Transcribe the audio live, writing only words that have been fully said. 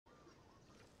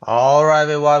Alright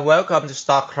everyone, welcome to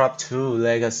StarCraft 2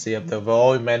 Legacy of the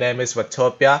Void. My name is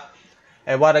Watopia,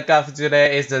 and what I got for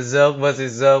today is the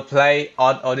ZvZ play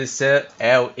on Odyssey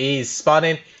LE.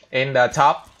 Spawning in the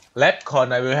top left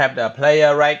corner, we have the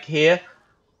player right here,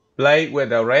 play with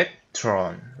the red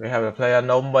throne. We have a player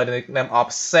known by the nickname of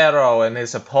Serral and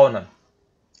his opponent.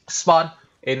 Spawn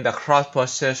in the cross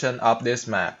position of this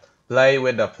map, play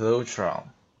with the blue throne.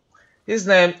 His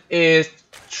name is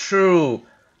True.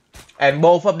 And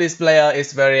both of these players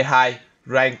is very high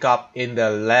rank up in the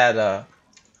ladder.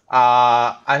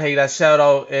 I think that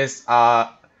Serral is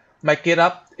make it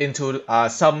up into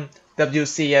some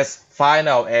WCS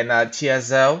final and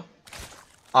TSL.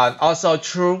 And also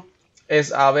True is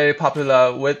very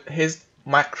popular with his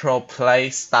macro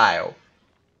play style.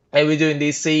 And we do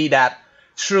indeed see that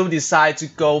True decide to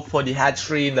go for the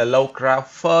hatchery in the low ground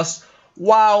first,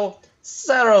 while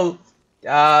Serral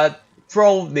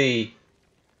throw the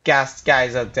gas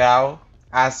geyser down,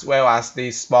 as well as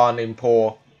the spawning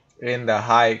pool in the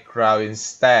high ground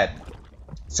instead.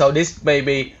 So this may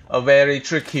be a very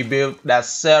tricky build that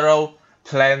Serral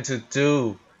plan to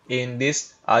do in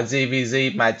this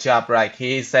ZvZ matchup. Right,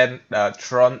 he sent the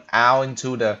throne out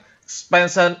into the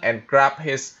expansion and grab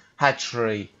his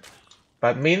hatchery.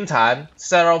 But meantime,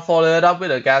 Serral followed up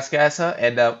with a gas geyser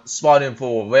and the spawning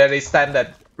pool. Very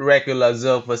standard regular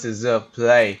ZvZ versus ZvZ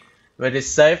play. Very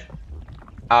safe.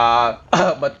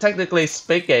 But technically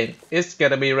speaking, it's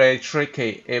gonna be very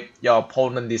tricky if your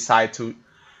opponent decide to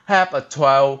have a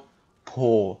 12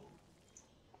 pool.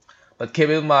 But keep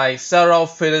in mind, Serral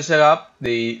finishing up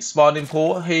the spawning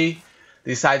pool, he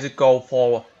decided to go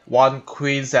for one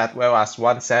queen as well as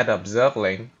one set of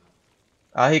Zergling.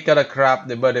 He gonna grab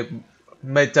the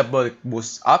metabolic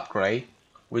boost upgrade,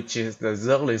 which is the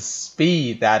Zergling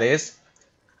speed, that is.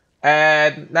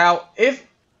 And now if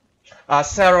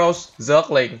Serral's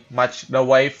Zergling match the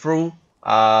way through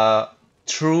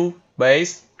True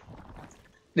base,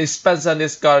 the expansion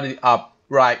is going up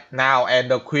right now,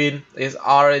 and the queen is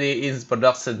already in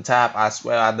production tab as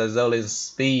well as the Zergling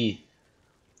speed.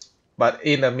 But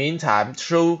in the meantime,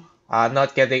 True are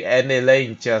not getting any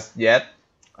lane just yet.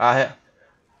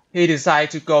 He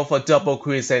decided to go for double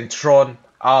queens and throne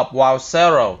up, while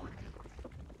Serral,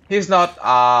 he's not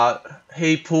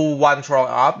he pull one throne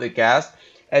up the gas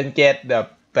and get the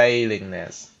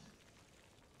bailingness.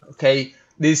 Okay,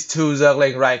 these two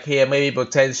Zergling right here, maybe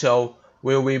potential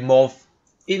will be moved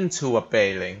into a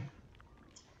bailing.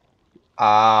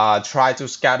 Try to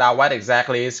scout out what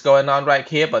exactly is going on right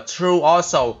here, but True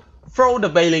also throw the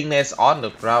bailingness on the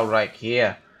ground right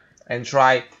here and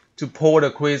try to pull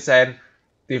the queens and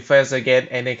defense against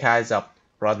any kinds of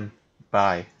run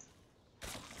by.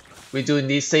 We do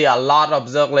indeed see a lot of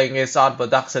Zergling is on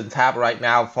production tab right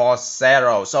now for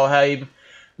Serral, so he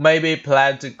maybe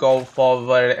plan to go for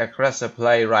very aggressive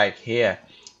play right here.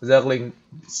 Zergling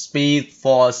speed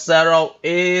for Serral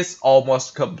is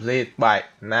almost complete right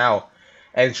now,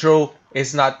 and True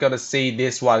is not gonna see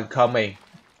this one coming.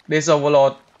 This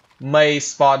overlord may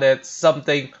spotted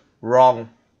something wrong,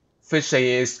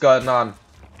 fishy is going on.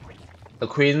 The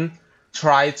queen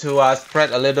try to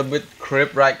spread a little bit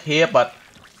creep right here, but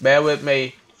bear with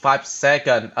me 5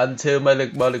 seconds until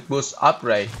metabolic boost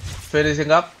upgrade.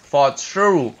 Finishing up for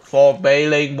True for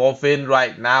bailing morphine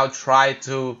right now. Try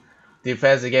to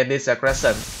defense against this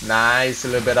aggression. Nice, a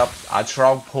little bit of a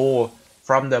strong pull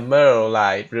from the middle,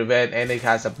 like prevent any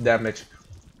kinds of damage,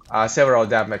 several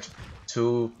damage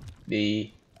to the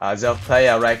Zerg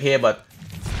player right here. But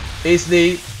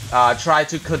easily try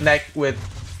to connect with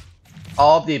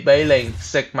all the bailing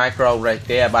 6 micro right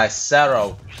there by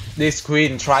Serral. This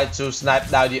queen tried to snipe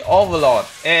down the overlord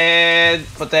and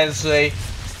potentially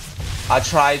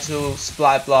try to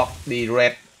supply block the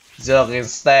red Zerg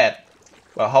instead.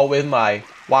 But hold in mind,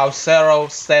 while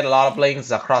Serral sent a lot of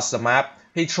links across the map,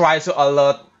 he tried to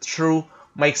alert True,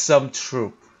 make some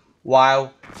troop,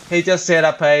 while he just set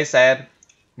a pace and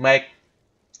make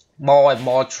more and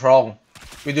more strong.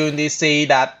 We do indeed see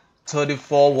that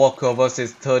 34 worker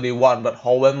versus 31, but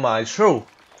hold in mind, True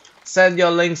send your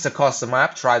links across the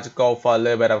map, try to go for a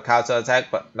little bit of counter attack,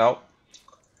 but no.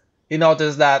 He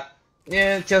noticed that,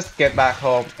 yeah, just get back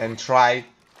home and try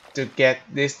to get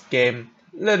this game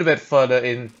a little bit further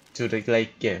into the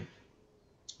late game.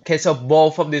 Okay, so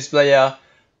both of these players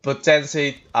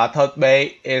potentially third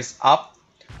base is up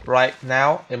right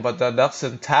now in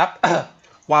production tab,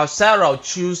 while Serral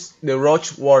choose the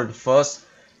Roach Warren first.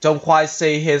 Don't quite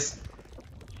see his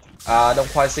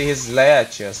lair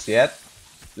just yet.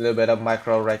 A little bit of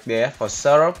micro right there for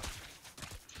Serral.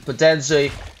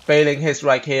 Potentially bailing his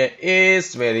right here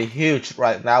is very huge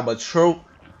right now, but True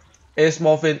is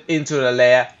moving into the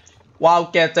lair while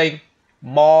getting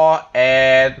more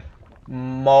and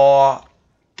more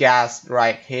gas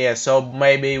right here. So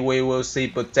maybe we will see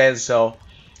potential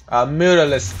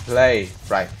mirrorless play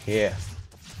right here,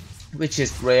 which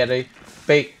is really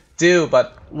big deal.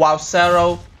 But while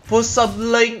Serral put some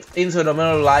link into the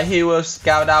middle line, he will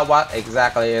scout out what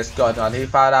exactly is going on. He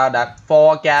found out that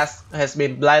 4 gas has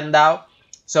been blended out,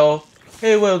 so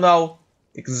he will know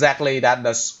exactly that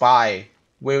the spy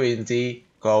will indeed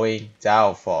going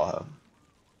down for him.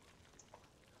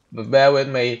 But bear with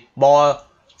me, more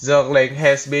Zergling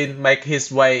has been make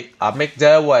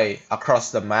their way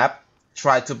across the map,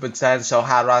 try to potential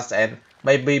harass and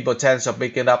maybe potential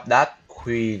picking up that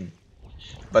queen.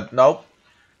 But nope.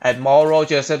 And more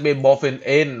roaches have been moving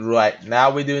in right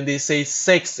now. We're doing DC.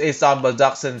 6 is on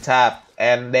production tab,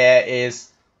 and there is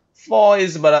 4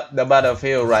 is the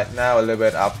battlefield right now. A little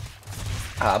bit up,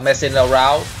 messing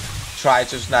around, try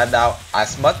to snipe out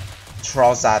as much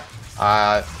trolls that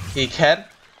he can.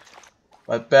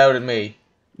 But bear with me.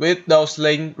 With those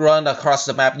links run across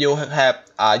the map,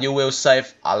 you will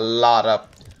save a lot of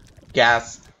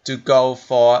gas to go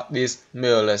for this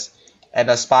mirrorless. And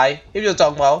the spy, if you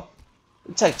talk about,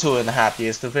 it takes 2.5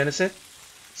 years to finish it,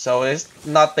 so it's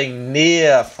nothing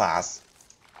near fast.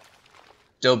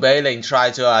 Joe Bailing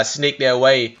tried to sneak their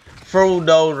way through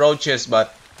those roaches,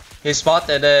 but he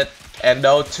spotted it, and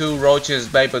those 2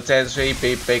 roaches may potentially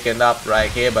be picking up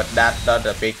right here, but that's not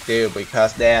a big deal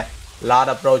because there are a lot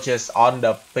of roaches on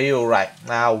the field right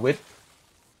now. With,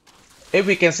 if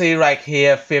we can see right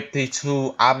here,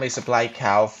 52 army supply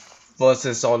count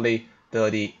versus only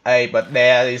 38, but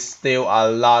there is still a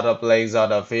lot of links on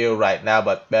the field right now.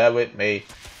 But bear with me,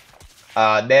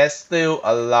 there's still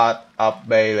a lot of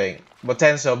bailing,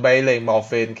 potential bailing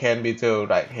morphine can be too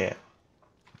right here.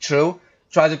 True,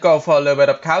 try to go for a little bit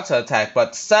of counter attack,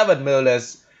 but 7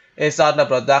 millers is on the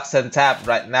production tab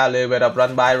right now. A little bit of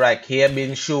run by right here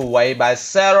being shooed away by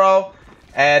Serral,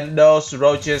 and those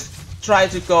roaches try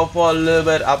to go for a little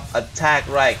bit of attack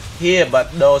right here,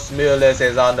 but those mirrorless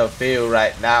is on the field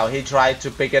right now. He tried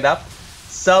to pick it up,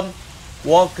 some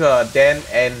walker then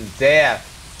and there,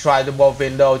 try to move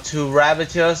in those 2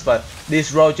 ravagers, but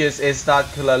these roaches is not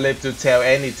clearly to tell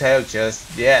any tale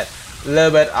just yet. A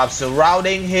little bit of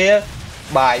surrounding here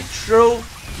by True,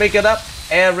 pick it up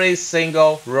every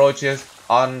single roaches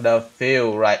on the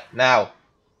field right now.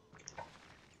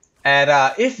 And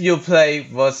if you play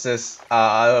versus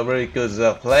a very good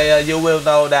Zerg player, you will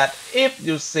know that if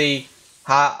you see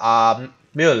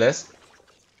mirrorless,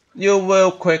 you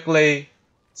will quickly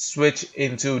switch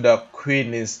into the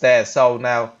queen instead. So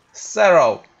now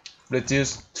Serral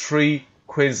reduced 3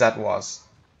 queens at once,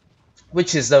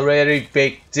 which is a really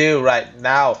big deal right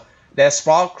now. The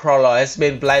spot crawler has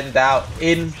been blended out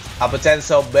in a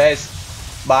potential base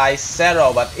by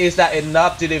Serral, but is that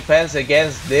enough to defend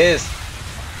against this?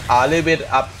 A little bit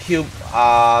of cube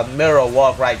mirror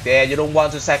work right there. You don't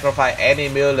want to sacrifice any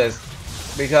mirrorless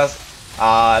because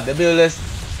the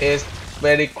mirrorless is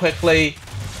very quickly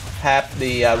have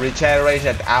the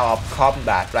regeneration out of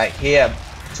combat right here.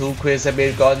 2 queens have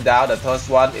been gone down. The first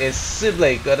one is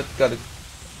simply going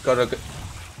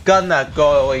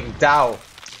down.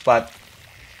 But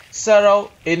Serral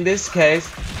in this case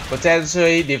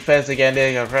potentially defends against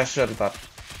the aggression, but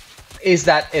is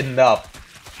that enough?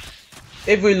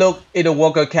 If we look in the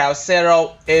worker count,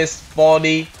 Serral is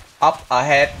 40 up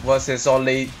ahead versus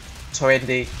only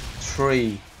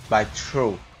 23 by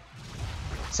True.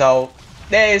 So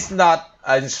there is not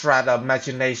a shred of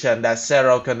imagination that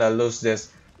Serral can lose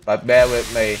this, but bear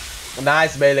with me.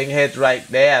 Nice bailing hit right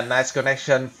there, nice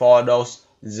connection for those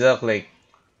Zergling.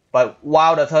 But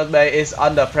while the third base is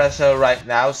under pressure right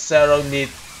now, Serral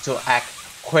needs to act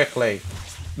quickly.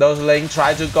 Those links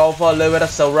try to go for a little bit of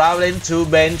surrounding. 2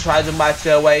 base try to match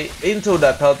their way into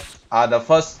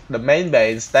the main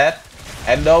base instead.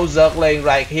 And those Zergling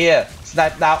right here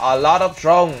snipe down a lot of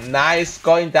drones. Nice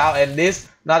going down, and this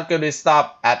not going to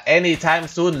stop at any time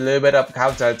soon. A little bit of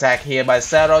counter attack here by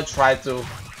Serral. Try to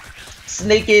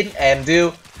sneak in and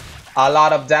do a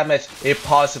lot of damage if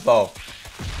possible.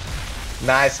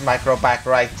 Nice micro back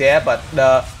right there, but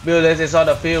the builders is on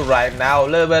the field right now. A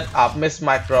little bit of miss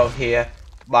micro here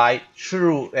by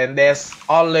True, and there's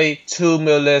only 2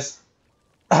 millers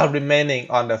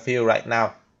remaining on the field right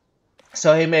now.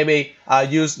 So he maybe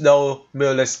use those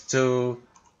millers to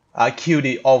kill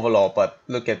the overlord, but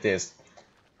look at this.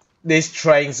 These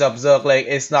trains of Zergling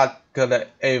is not gonna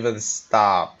even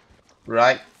stop,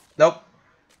 right? Nope.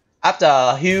 After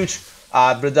a huge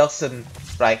production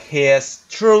right here,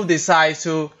 True decides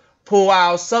to pull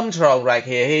out some drone right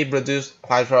here. He produced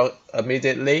 5 drone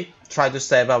immediately, try to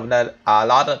save up a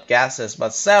lot of gases,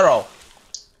 but Serral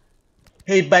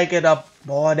He backed up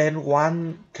more than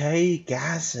 1k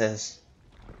gases.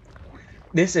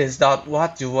 This is not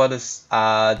what you want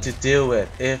to deal with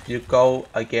if you go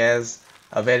against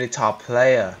a very top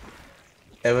player.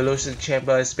 Evolution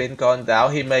Chamber has been gone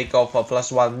down. He may go for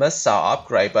 +1 missile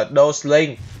upgrade, but no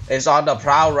sling is on the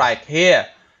prowl right here.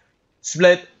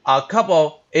 Split a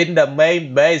couple in the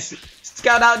main base.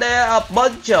 Scout out there a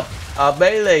bunch of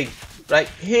melee right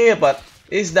here, but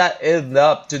is that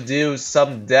enough to do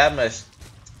some damage?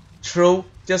 True,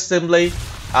 just simply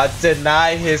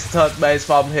deny his third base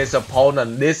from his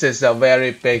opponent. This is a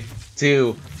very big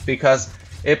deal because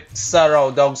if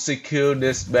Serral don't secure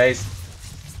this base,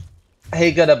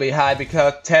 he gonna be high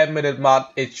because 10-minute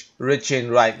mark is reaching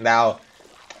right now,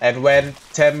 and when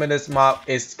 10 minutes mark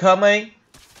is coming,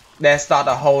 there's not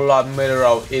a whole lot of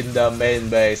mineral in the main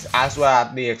base, as well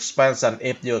as the expansion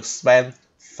if you expand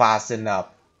fast enough.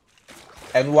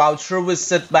 And while True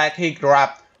sit back, he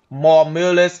grabbed more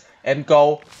mullets and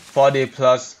go for the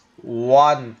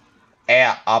 +1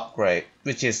 air upgrade,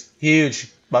 which is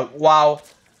huge. But while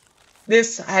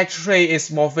this hatchery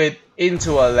is moving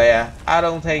into a lair, I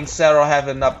don't think Serral have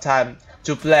enough time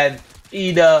to plan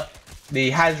either the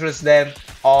Huntress Den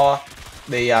or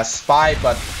the spy,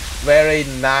 but very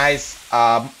nice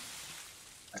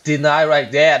deny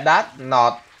right there. That's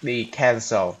not the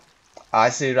cancel. I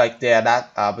see right there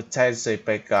that potentially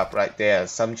pick up right there.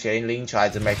 Some chain link try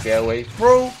to make their way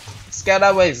through. Scout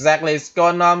out what exactly is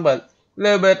going on, but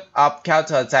little bit of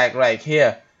counter attack right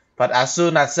here. But as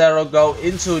soon as Serral go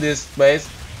into this base,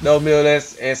 the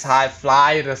Mulus is high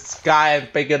fly the sky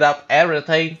and pick it up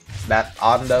everything that's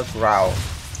on the ground.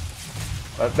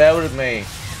 But bear with me,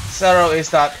 Serral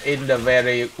is not in the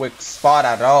very weak spot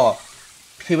at all.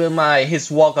 Keep in mind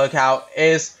his worker count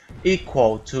is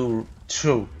equal to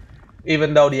 2.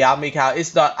 Even though the army count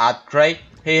is not as great,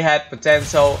 he had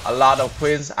potential a lot of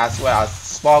queens as well as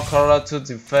small color to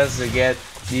defend against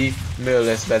the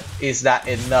Mulus, but is that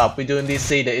enough? We do need to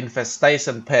see the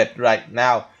infestation pit right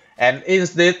now, and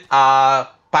instead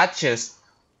patches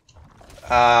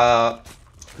the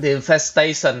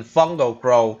infestation fungal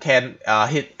grow can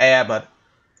hit air, but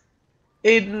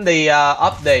in the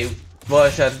update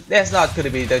version that's not going to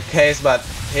be the case. But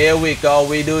here we go,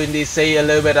 we do indeed see a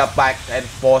little bit of back and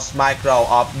forth micro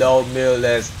of those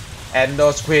Mulus, and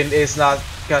those queen is not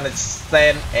gonna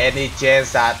stand any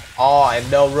chance at all, and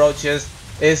those roaches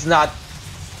is not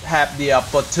have the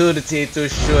opportunity to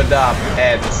shoot up,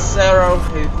 and Serral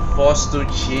is forced to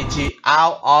GG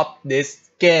out of this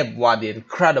game. What an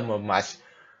incredible match,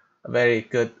 a very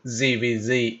good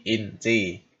ZvZ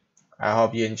indeed. I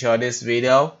hope you enjoyed this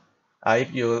video.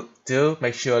 If you do,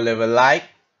 make sure to leave a like.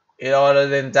 In other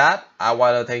than that, I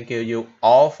want to thank you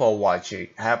all for watching.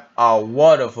 Have a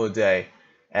wonderful day,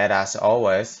 and as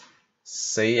always,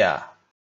 see ya.